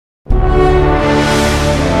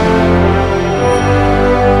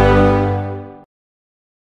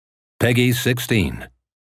Peggy 16.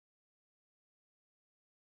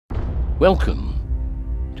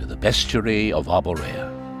 Welcome to the Bestiary of Arborea,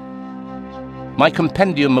 my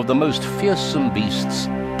compendium of the most fearsome beasts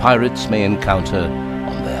pirates may encounter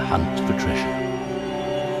on their hunt for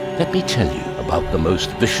treasure. Let me tell you about the most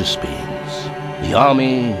vicious beings, the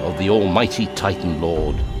army of the almighty Titan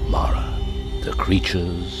Lord Mara, the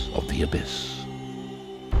creatures of the abyss.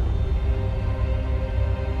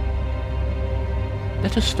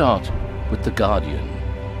 Let us start with the Guardian.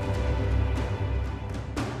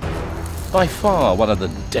 By far one of the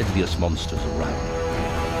deadliest monsters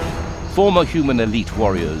around. Former human elite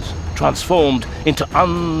warriors transformed into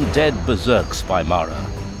undead berserks by Mara,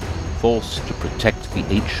 forced to protect the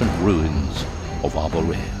ancient ruins of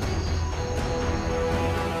Arborea.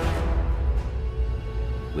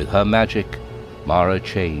 With her magic, Mara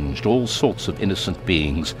changed all sorts of innocent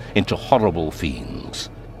beings into horrible fiends,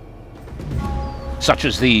 such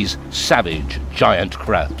as these savage giant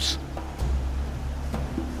crabs,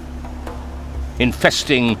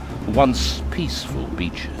 infesting once peaceful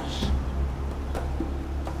beaches.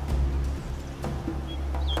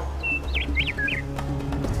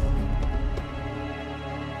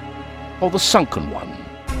 Or the Sunken One,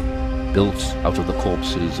 built out of the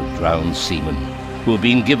corpses of drowned seamen who have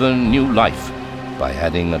been given new life by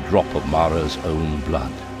adding a drop of Mara's own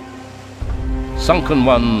blood. Sunken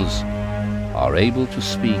Ones are able to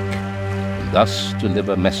speak and thus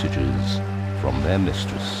deliver messages from their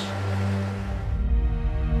mistress.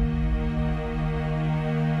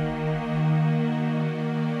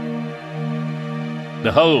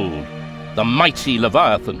 Behold, the mighty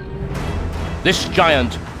Leviathan. This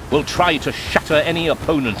giant will try to shatter any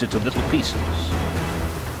opponent into little pieces.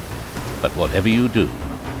 But whatever you do,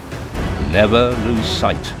 never lose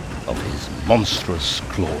sight of his monstrous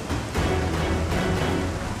claw.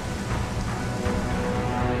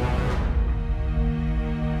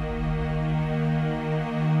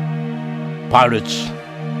 Pirates,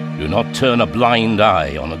 do not turn a blind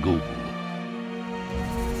eye on a ghoul,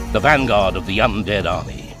 the vanguard of the undead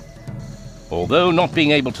army. Although not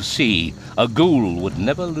being able to see, a ghoul would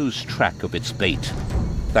never lose track of its bait,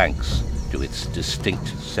 thanks to its distinct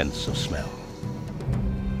sense of smell.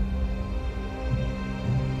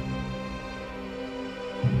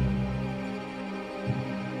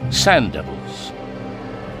 Sand devils.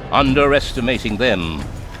 Underestimating them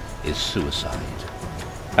is suicide,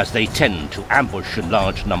 as they tend to ambush in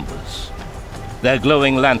large numbers. Their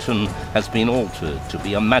glowing lantern has been altered to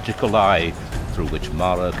be a magical eye through which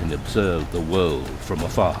Mara can observe the world from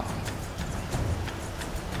afar.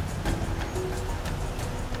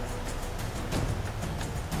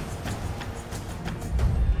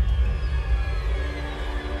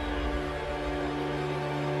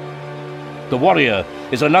 The warrior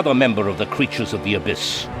is another member of the creatures of the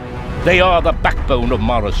abyss. They are the backbone of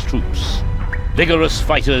Mara's troops. Vigorous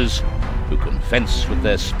fighters who can fence with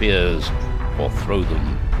their spears or throw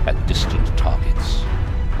them at distant targets.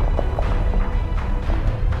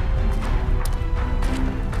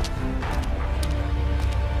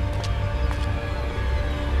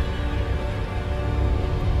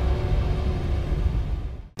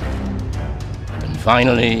 And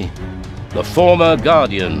finally, the former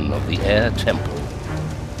guardian of the Air Temple,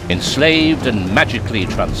 enslaved and magically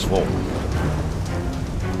transformed.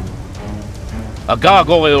 A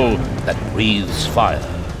gargoyle that breathes fire,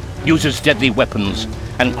 uses deadly weapons,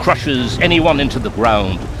 and crushes anyone into the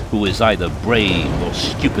ground who is either brave or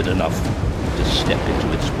stupid enough to step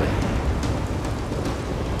into its way.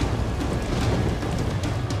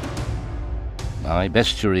 My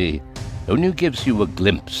bestiary only gives you a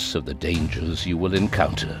glimpse of the dangers you will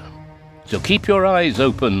encounter, so keep your eyes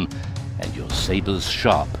open and your sabers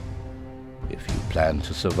sharp if you plan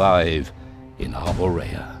to survive in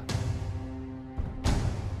Arborea.